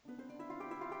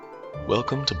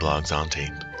Welcome to Blogs on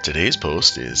Tape. Today's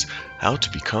post is how to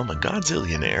become a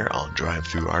Godzillionaire on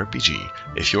DriveThruRPG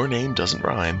if your name doesn't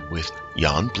rhyme with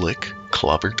Jan Blick,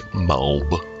 Clobbert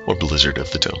Malb, or Blizzard of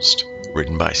the Toast.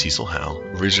 Written by Cecil Howe,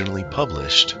 originally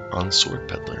published on Sword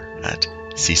Peddler at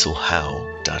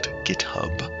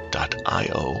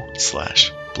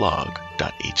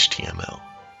cecilhowe.github.io/blog.html.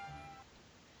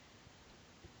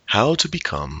 How to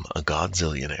become a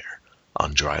Godzillionaire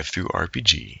on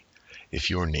DriveThruRPG if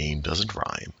your name doesn't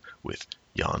rhyme with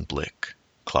Jan Blick,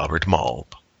 Clobbert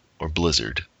Malb, or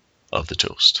Blizzard of the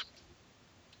Toast.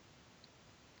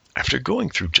 After going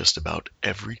through just about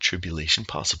every tribulation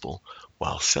possible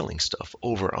while selling stuff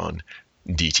over on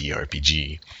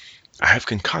DTRPG, I have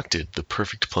concocted the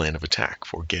perfect plan of attack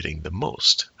for getting the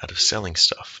most out of selling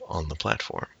stuff on the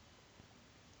platform.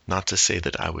 Not to say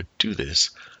that I would do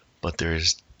this, but there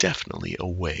is definitely a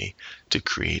way to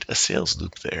create a sales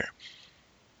loop there.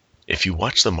 If you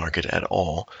watch the market at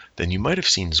all, then you might have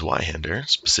seen Zweihander,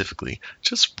 specifically,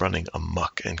 just running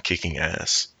amok and kicking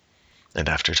ass. And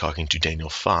after talking to Daniel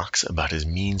Fox about his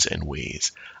means and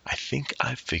ways, I think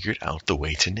I've figured out the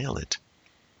way to nail it.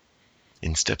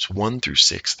 In steps 1 through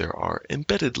 6, there are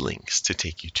embedded links to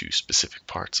take you to specific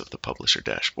parts of the publisher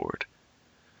dashboard.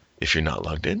 If you're not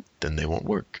logged in, then they won't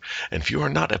work. And if you are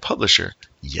not a publisher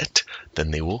yet,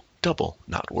 then they will double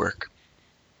not work.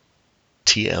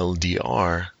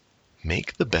 TLDR,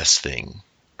 make the best thing,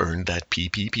 earn that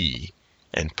PPP,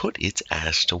 and put its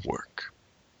ass to work.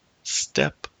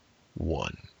 Step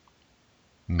 1.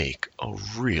 Make a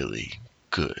really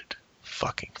good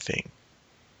fucking thing.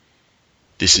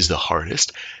 This is the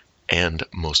hardest and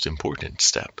most important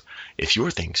step. If your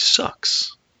thing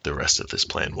sucks, the rest of this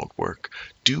plan won't work.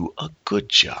 Do a good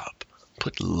job.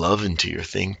 Put love into your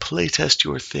thing, playtest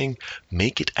your thing,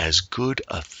 make it as good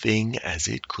a thing as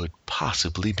it could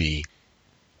possibly be.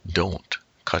 Don't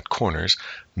cut corners,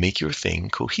 make your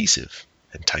thing cohesive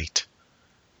and tight.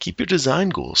 Keep your design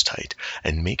goals tight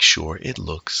and make sure it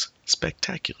looks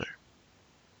spectacular.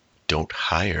 Don't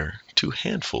hire 2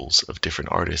 handfuls of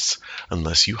different artists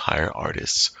unless you hire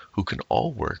artists who can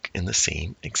all work in the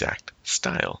same exact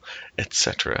style,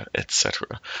 etc.,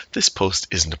 etc. This post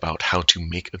isn't about how to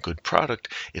make a good product,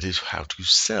 it is how to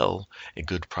sell a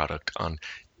good product on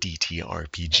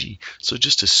DTRPG. So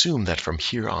just assume that from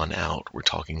here on out, we're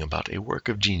talking about a work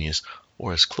of genius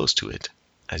or as close to it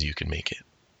as you can make it.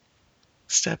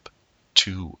 Step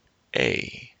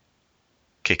 2A.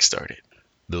 Kickstart it.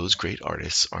 Those great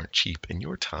artists aren't cheap and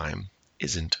your time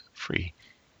isn't free.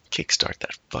 Kickstart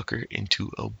that fucker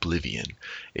into oblivion.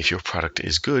 If your product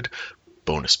is good,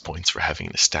 bonus points for having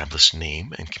an established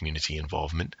name and community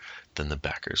involvement, then the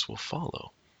backers will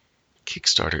follow.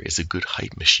 Kickstarter is a good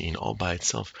hype machine all by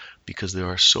itself because there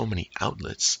are so many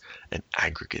outlets and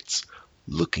aggregates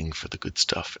looking for the good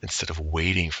stuff instead of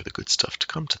waiting for the good stuff to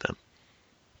come to them.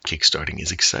 Kickstarting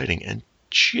is exciting, and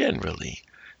generally,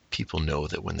 people know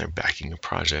that when they're backing a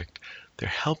project, they're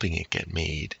helping it get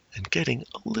made and getting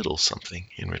a little something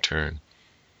in return.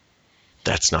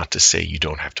 That's not to say you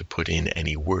don't have to put in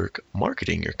any work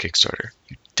marketing your Kickstarter.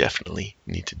 You definitely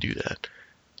need to do that.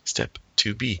 Step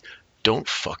 2B. Don't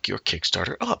fuck your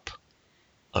Kickstarter up.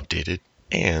 Updated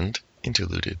and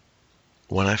interluded.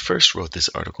 When I first wrote this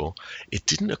article, it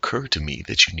didn't occur to me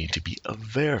that you need to be a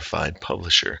verified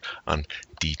publisher on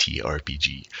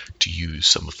DTRPG to use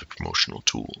some of the promotional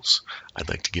tools. I'd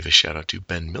like to give a shout out to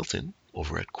Ben Milton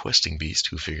over at Questing Beast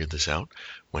who figured this out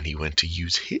when he went to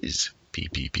use his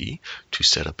PPP to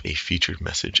set up a featured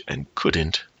message and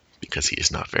couldn't because he is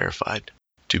not verified.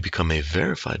 To become a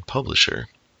verified publisher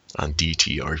on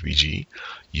DTRPG,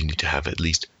 you need to have at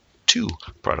least 2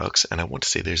 products, and I want to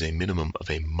say there's a minimum of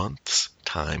a month's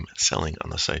time selling on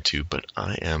the site too, but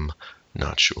I am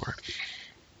not sure.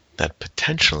 That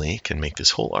potentially can make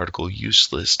this whole article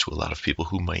useless to a lot of people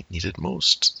who might need it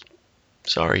most.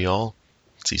 Sorry, y'all.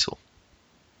 Cecil.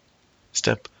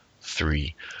 Step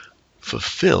 3.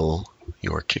 Fulfill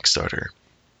your Kickstarter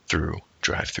through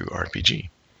DriveThruRPG.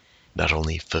 Not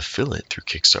only fulfill it through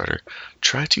Kickstarter,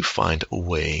 try to find a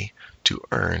way to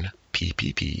earn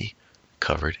PPP,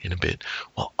 covered in a bit,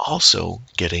 while also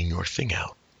getting your thing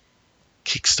out.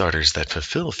 Kickstarters that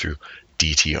fulfill through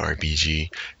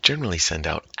DTRPG generally send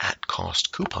out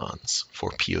at-cost coupons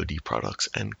for POD products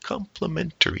and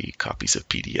complimentary copies of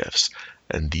PDFs,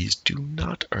 and these do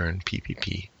not earn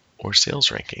PPP or sales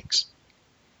rankings.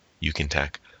 You can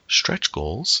tack stretch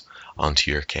goals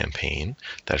onto your campaign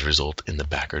that result in the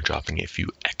backer dropping a few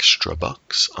extra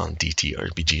bucks on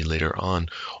DTRPG later on,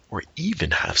 or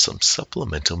even have some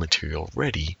supplemental material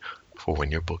ready for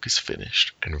when your book is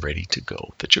finished and ready to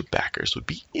go that your backers would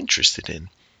be interested in.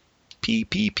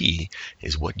 PPP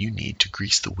is what you need to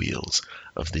grease the wheels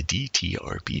of the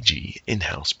DTRPG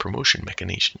in-house promotion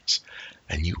machinations,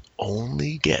 and you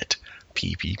only get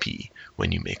PPP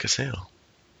when you make a sale.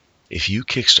 If you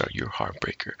kickstart your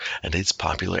Heartbreaker and it's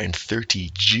popular and 30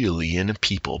 jillion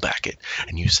people back it,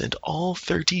 and you send all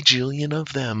 30 jillion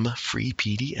of them free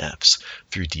PDFs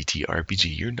through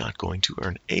DTRPG, you're not going to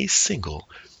earn a single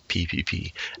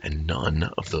PPP, and none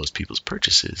of those people's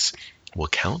purchases will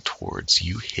count towards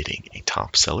you hitting a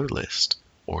top seller list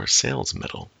or a sales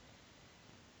medal.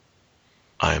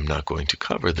 I am not going to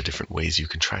cover the different ways you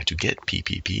can try to get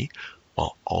PPP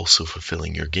while also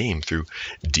fulfilling your game through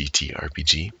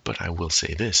DTRPG, but I will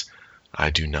say this: I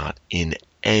do not in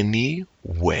any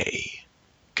way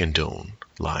condone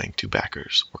lying to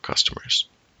backers or customers.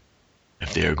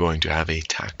 If they are going to have a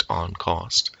tacked on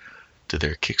cost to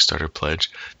their Kickstarter pledge,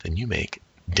 then you make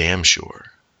damn sure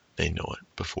they know it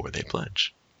before they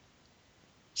pledge.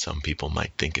 Some people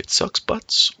might think it sucks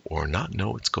butts or not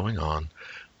know what's going on,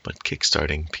 but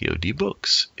kickstarting POD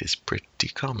books is pretty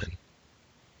common.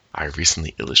 I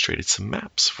recently illustrated some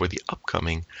maps for the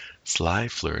upcoming Sly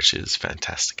Flourish's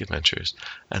Fantastic Adventures,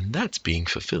 and that's being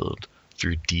fulfilled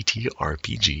through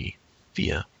DTRPG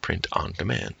via print on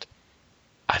demand.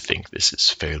 I think this is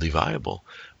fairly viable,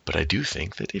 but I do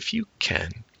think that if you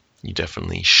can, you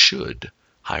definitely should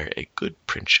hire a good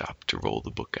print shop to roll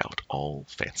the book out all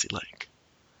fancy-like.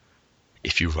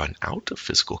 If you run out of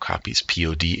physical copies,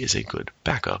 POD is a good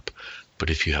backup, but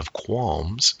if you have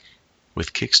qualms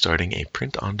with kickstarting a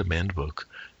print-on-demand book,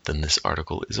 then this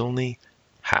article is only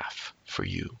half for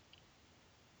you.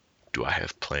 Do I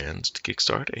have plans to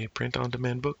kickstart a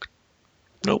print-on-demand book?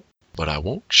 Nope, but I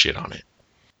won't shit on it.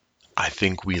 I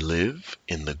think we live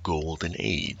in the golden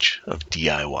age of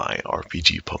DIY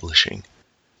RPG publishing,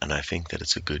 and I think that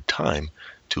it's a good time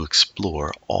to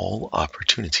explore all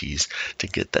opportunities to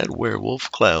get that werewolf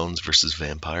clowns versus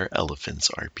vampire elephants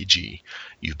RPG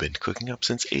you've been cooking up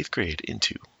since 8th grade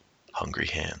into hungry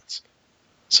hands.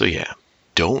 So yeah,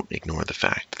 don't ignore the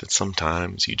fact that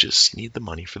sometimes you just need the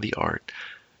money for the art,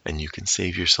 and you can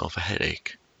save yourself a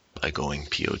headache by going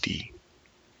POD.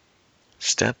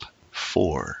 Step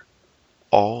 4.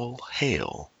 All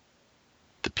hail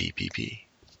the PPP.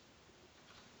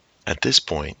 At this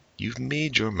point, you've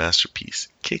made your masterpiece,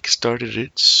 kickstarted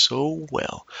it so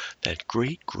well that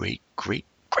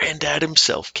great-great-great-granddad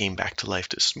himself came back to life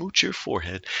to smooch your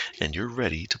forehead, and you're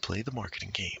ready to play the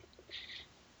marketing game.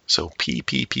 So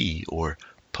PPP, or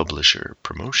Publisher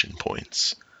Promotion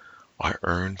Points, are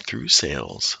earned through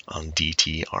sales on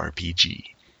DTRPG.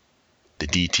 The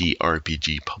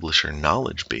DTRPG Publisher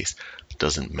Knowledge Base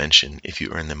doesn't mention if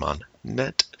you earn them on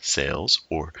net sales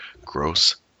or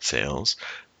gross sales,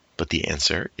 but the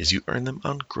answer is you earn them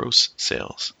on gross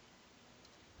sales.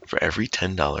 For every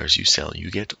 $10 you sell, you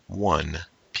get 1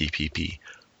 PPP,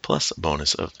 plus a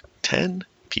bonus of 10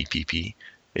 PPP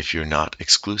if you're not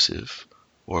exclusive,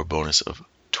 or a bonus of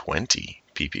 20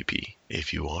 PPP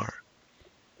if you are.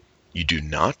 You do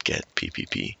not get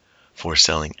PPP for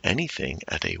selling anything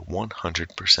at a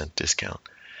 100% discount,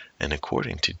 and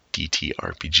according to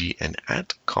DTRPG, an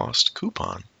at-cost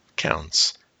coupon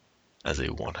counts as a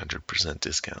 100%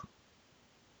 discount.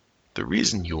 The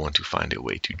reason you want to find a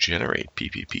way to generate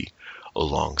PPP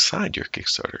alongside your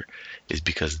Kickstarter is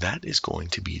because that is going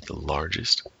to be the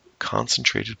largest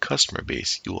concentrated customer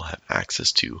base you will have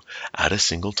access to at a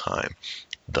single time,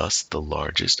 thus the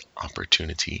largest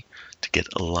opportunity to get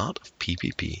a lot of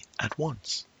PPP at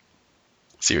once.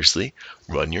 Seriously,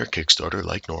 run your Kickstarter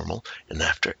like normal, and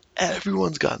after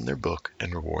everyone's gotten their book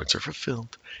and rewards are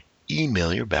fulfilled,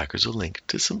 email your backers a link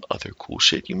to some other cool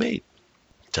shit you made.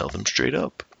 Tell them straight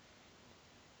up.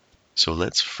 So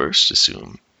let's first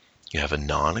assume you have a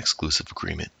non-exclusive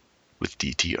agreement with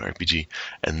DTRPG,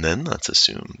 and then let's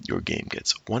assume your game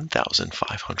gets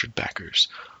 1,500 backers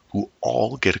who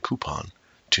all get a coupon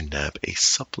to nab a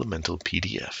supplemental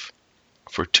PDF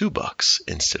for $2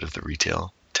 instead of the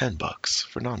retail $10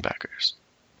 for non-backers.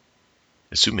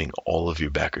 Assuming all of your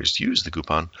backers use the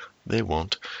coupon, they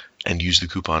won't, and use the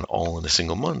coupon all in a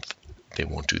single month, they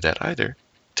won't do that either.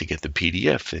 To get the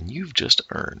PDF, then you've just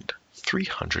earned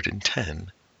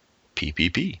 310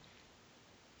 PPP.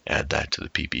 Add that to the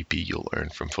PPP you'll earn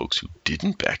from folks who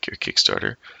didn't back your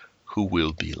Kickstarter, who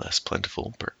will be less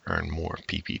plentiful but earn more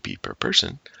PPP per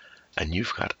person, and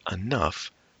you've got enough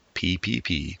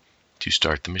PPP to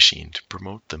start the machine to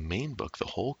promote the main book the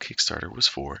whole Kickstarter was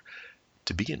for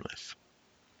to begin with.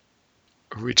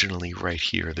 Originally, right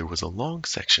here, there was a long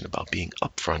section about being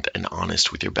upfront and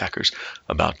honest with your backers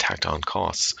about tacked on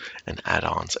costs and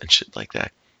add-ons and shit like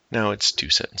that. Now it's 2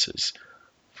 sentences.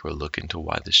 For a look into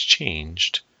why this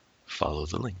changed, follow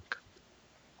the link.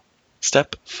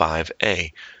 Step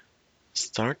 5A.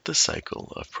 Start the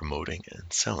cycle of promoting and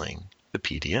selling the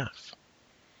PDF.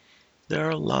 There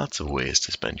are lots of ways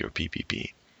to spend your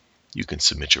PPP. You can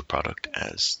submit your product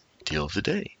as Deal of the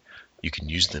Day. You can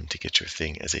use them to get your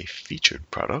thing as a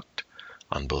featured product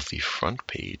on both the front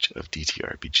page of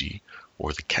DTRPG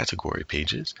or the category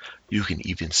pages. You can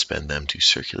even spend them to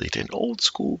circulate an old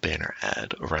school banner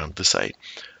ad around the site.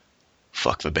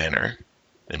 Fuck the banner,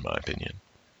 in my opinion.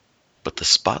 But the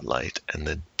spotlight and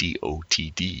the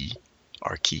DOTD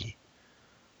are key.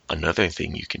 Another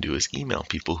thing you can do is email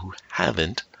people who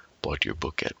haven't bought your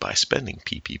book yet by spending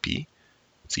PPP.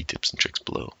 See tips and tricks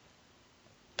below.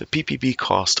 The PPP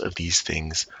cost of these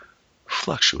things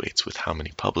fluctuates with how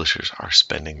many publishers are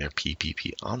spending their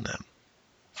PPP on them.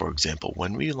 For example,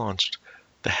 when we launched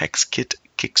the Hex Kit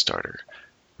Kickstarter,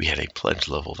 we had a pledge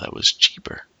level that was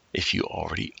cheaper if you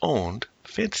already owned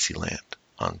Fantasyland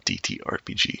on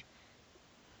DTRPG.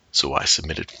 So I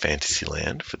submitted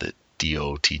Fantasyland for the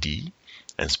DOTD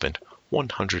and spent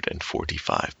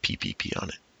 145 PPP on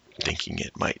it, thinking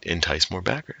it might entice more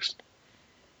backers.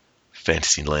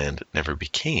 Fantasyland never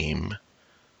became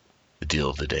the Deal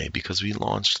of the Day because we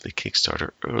launched the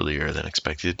Kickstarter earlier than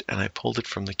expected, and I pulled it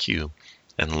from the queue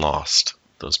and lost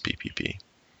those PPP.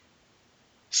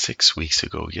 6 weeks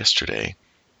ago yesterday,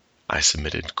 I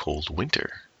submitted Cold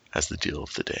Winter as the Deal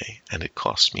of the Day, and it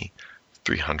cost me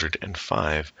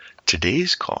 305.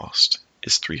 Today's cost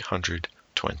is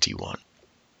 321.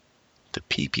 The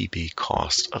PPP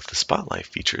cost of the Spotlight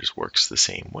features works the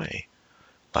same way.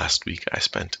 Last week I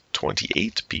spent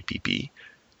 28 PPP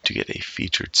to get a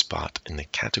featured spot in the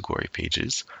category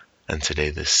pages, and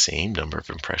today the same number of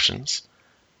impressions,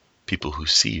 people who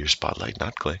see your Spotlight,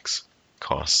 not clicks,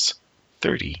 costs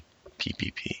 30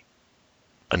 PPP.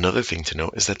 Another thing to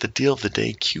note is that the Deal of the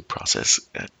Day queue process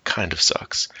kind of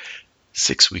sucks.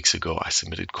 6 weeks ago, I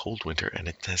submitted Cold Winter, and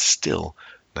it has still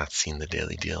not seen the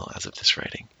daily deal as of this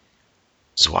writing.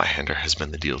 Zweihander has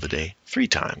been the Deal of the Day 3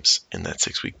 times in that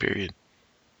 6-week period.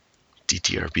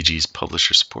 DTRPG's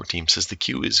publisher support team says the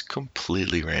queue is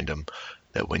completely random,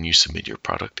 that when you submit your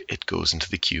product, it goes into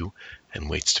the queue and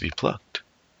waits to be plucked.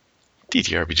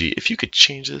 DTRPG, if you could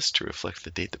change this to reflect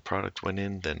the date the product went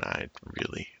in, then I'd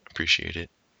really appreciate it.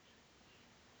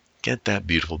 Get that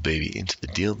beautiful baby into the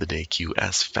Deal of the Day queue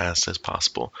as fast as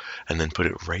possible, and then put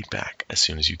it right back as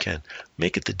soon as you can.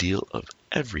 Make it the deal of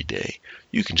every day.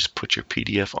 You can just put your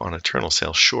PDF on Eternal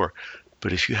Sale, sure,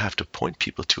 but if you have to point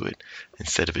people to it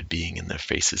instead of it being in their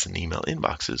faces and email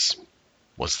inboxes,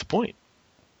 what's the point?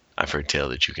 I've heard tell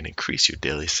that you can increase your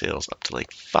daily sales up to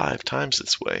like 5 times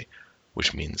this way,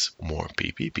 which means more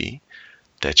PPP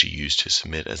that you use to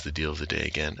submit as the Deal of the Day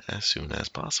again as soon as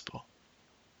possible.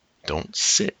 Don't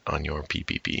sit on your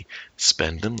PPP.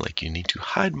 Spend them like you need to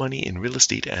hide money in real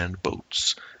estate and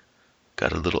boats.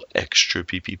 Got a little extra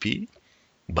PPP?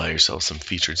 Buy yourself some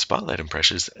featured Spotlight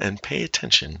impressions and pay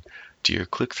attention to your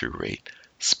click-through rate.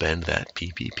 Spend that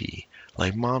PPP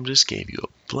like mom just gave you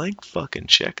a blank fucking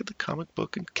check at the comic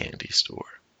book and candy store.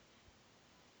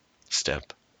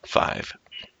 Step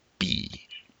 5B.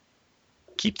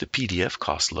 Keep the PDF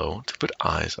cost low to put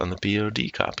eyes on the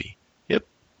POD copy. Yep,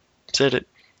 said it.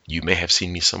 You may have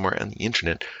seen me somewhere on the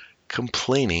internet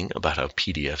complaining about how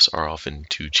PDFs are often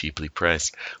too cheaply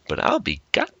priced, but I'll be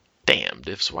goddamned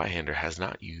if Zweihander has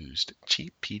not used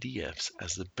cheap PDFs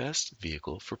as the best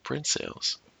vehicle for print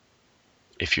sales.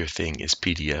 If your thing is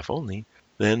PDF only,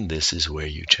 then this is where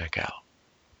you check out.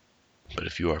 But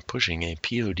if you are pushing a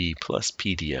POD plus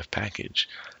PDF package,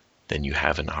 then you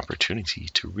have an opportunity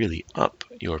to really up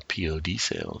your POD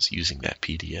sales using that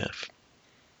PDF.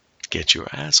 Get your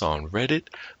ass on Reddit,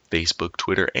 Facebook,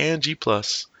 Twitter, and G+,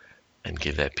 and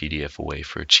give that PDF away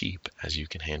for cheap as you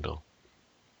can handle.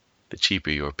 The cheaper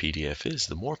your PDF is,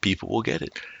 the more people will get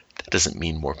it. That doesn't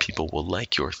mean more people will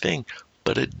like your thing,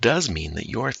 but it does mean that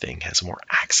your thing has more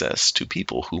access to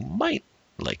people who might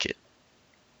like it.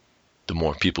 The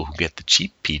more people who get the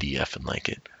cheap PDF and like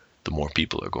it, the more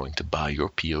people are going to buy your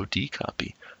POD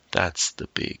copy. That's the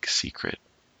big secret.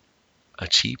 A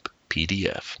cheap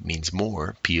PDF means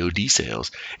more POD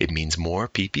sales. It means more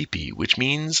PPP, which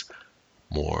means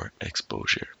more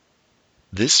exposure.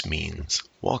 This means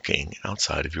walking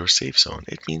outside of your safe zone.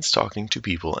 It means talking to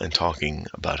people and talking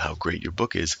about how great your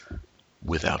book is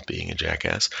without being a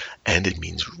jackass. And it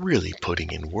means really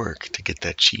putting in work to get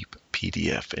that cheap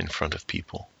PDF in front of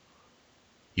people.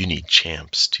 You need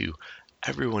champs too.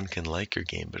 Everyone can like your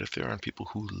game, but if there aren't people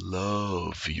who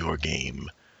love your game,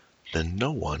 then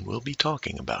no one will be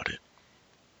talking about it.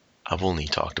 I've only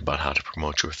talked about how to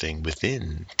promote your thing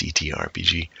within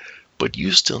DTRPG, but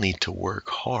you still need to work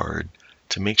hard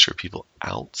to make sure people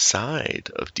outside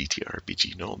of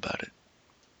DTRPG know about it.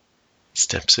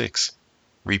 Step 6.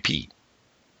 Repeat.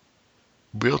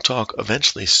 Real talk,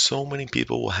 eventually so many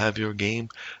people will have your game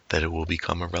that it will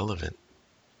become irrelevant.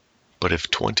 But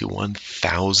if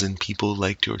 21,000 people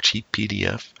liked your cheap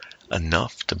PDF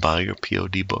enough to buy your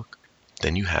POD book,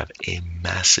 then you have a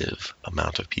massive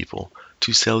amount of people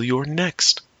to sell your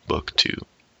next book to.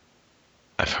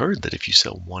 I've heard that if you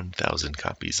sell 1,000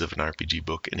 copies of an RPG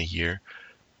book in a year,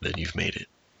 then you've made it.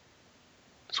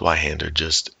 Zweihander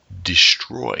just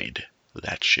destroyed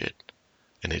that shit,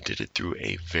 and it did it through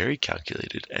a very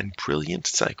calculated and brilliant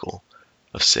cycle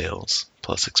of sales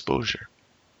plus exposure.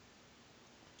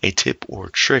 A tip or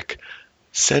trick: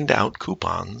 send out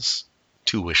coupons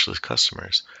to wishlist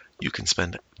customers. You can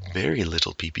spend very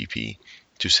little PPP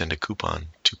to send a coupon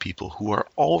to people who are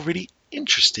already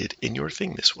interested in your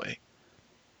thing this way.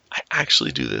 I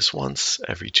actually do this once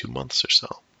every 2 months or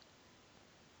so.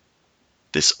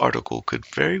 This article could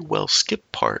very well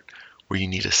skip part where you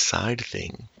need a side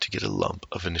thing to get a lump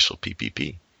of initial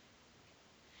PPP.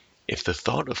 If the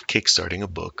thought of kickstarting a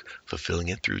book, fulfilling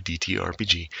it through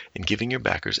DTRPG, and giving your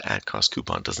backers at-cost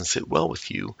coupon doesn't sit well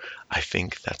with you, I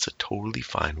think that's a totally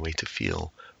fine way to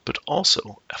feel, but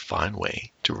also a fine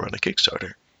way to run a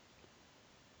Kickstarter.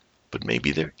 But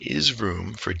maybe there is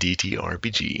room for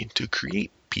DTRPG to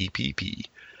create PPP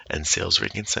and sales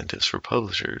rank incentives for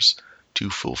publishers to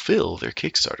fulfill their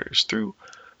Kickstarters through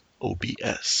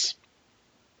OBS.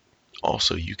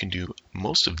 Also, you can do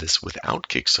most of this without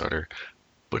Kickstarter,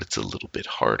 but it's a little bit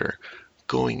harder.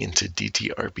 Going into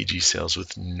DTRPG sales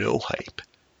with no hype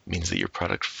means that your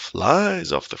product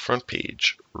flies off the front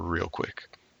page real quick.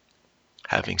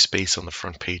 Having space on the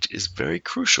front page is very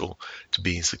crucial to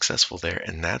being successful there,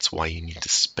 and that's why you need to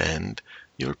spend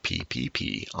your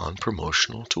PPP on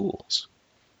promotional tools.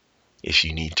 If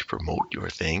you need to promote your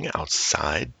thing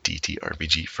outside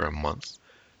DTRPG for a month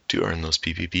to earn those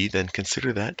PPP, then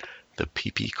consider that the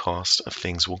PP cost of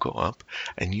things will go up,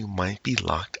 and you might be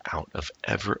locked out of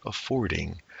ever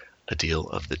affording a deal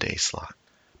of the day slot.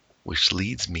 Which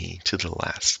leads me to the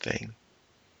last thing.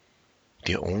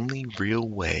 The only real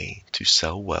way to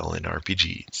sell well in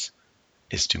RPGs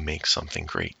is to make something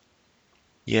great.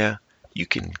 Yeah, you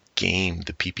can game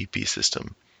the PPP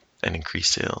system and increase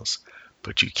sales,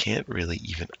 but you can't really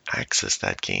even access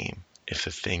that game if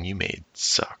the thing you made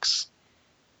sucks.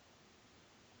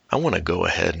 I want to go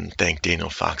ahead and thank Daniel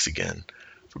Fox again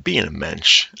for being a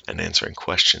mensch and answering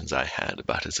questions I had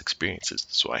about his experiences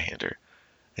with Zweihander,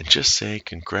 and just say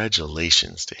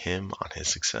congratulations to him on his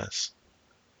success.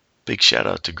 Big shout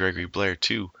out to Gregory Blair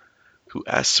too, who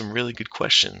asked some really good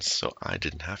questions so I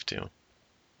didn't have to.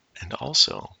 And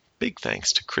also, big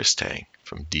thanks to Chris Tang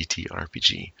from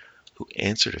DTRPG, who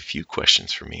answered a few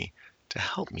questions for me to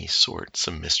help me sort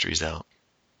some mysteries out.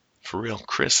 For real,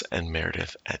 Chris and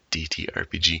Meredith at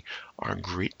DTRPG are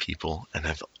great people and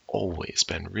have always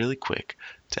been really quick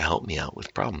to help me out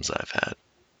with problems I've had.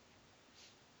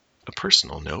 A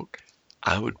personal note,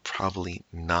 I would probably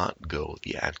not go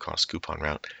the ad-cost coupon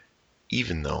route,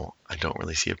 even though I don't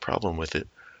really see a problem with it.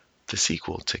 The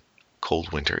sequel to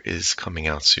Cold Winter is coming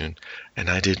out soon, and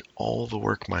I did all the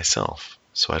work myself,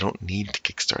 so I don't need to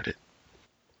kickstart it.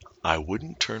 I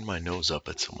wouldn't turn my nose up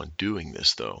at someone doing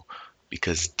this, though,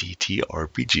 because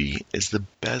DTRPG is the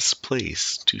best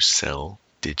place to sell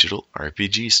digital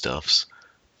RPG stuffs,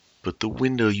 but the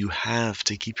window you have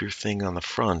to keep your thing on the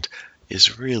front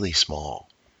is really small.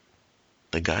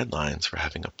 The guidelines for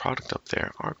having a product up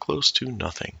there are close to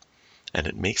nothing, and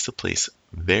it makes the place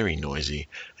very noisy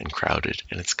and crowded,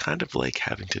 and it's kind of like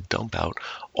having to dump out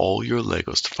all your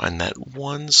Legos to find that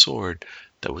one sword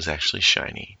that was actually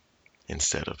shiny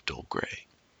instead of dull gray.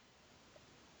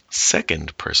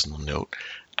 Second personal note,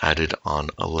 added on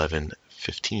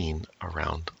 11/15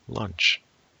 around lunch.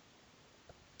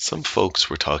 Some folks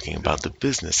were talking about the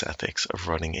business ethics of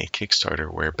running a Kickstarter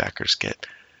where backers get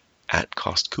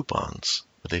at-cost coupons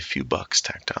with a few bucks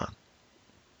tacked on.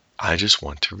 I just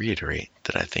want to reiterate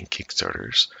that I think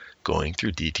Kickstarters going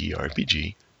through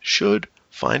DTRPG should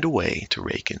find a way to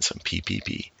rake in some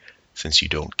PPP, since you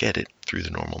don't get it through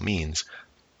the normal means,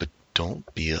 but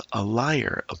don't be a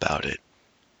liar about it.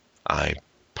 I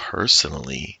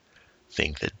personally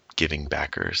think that giving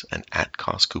backers an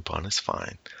at-cost coupon is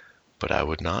fine, but I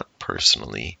would not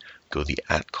personally go the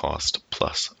at-cost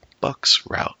plus bucks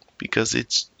route because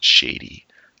it's shady,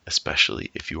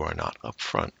 especially if you are not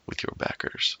upfront with your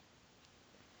backers.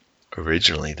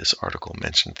 Originally, this article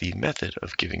mentioned the method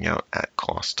of giving out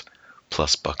at-cost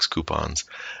plus bucks coupons,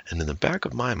 and in the back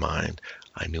of my mind,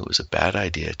 I knew it was a bad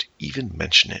idea to even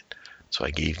mention it, so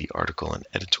I gave the article an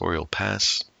editorial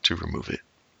pass to remove it.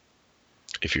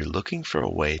 If you're looking for a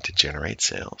way to generate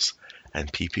sales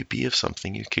and PPP of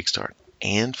something you kickstart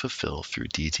and fulfill through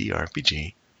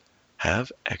DTRPG,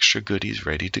 have extra goodies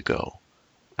ready to go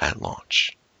at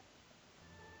launch.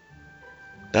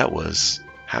 That was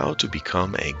how to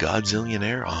become a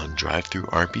Godzillionaire on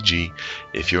DriveThruRPG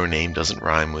if your name doesn't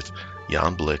rhyme with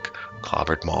Jan Blick,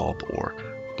 Clobbert Malb, or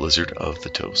Blizzard of the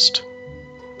Toast.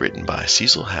 Written by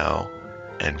Cecil Howe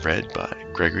and read by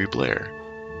Gregory Blair,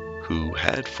 who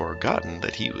had forgotten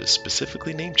that he was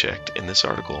specifically name-checked in this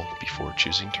article before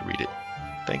choosing to read it.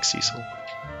 Thanks, Cecil.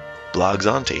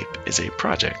 Blogs on Tape is a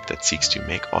project that seeks to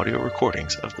make audio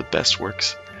recordings of the best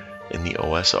works in the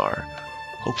OSR,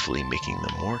 hopefully making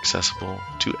them more accessible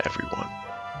to everyone.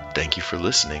 Thank you for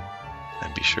listening,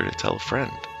 and be sure to tell a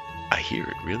friend. I hear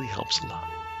it really helps a lot.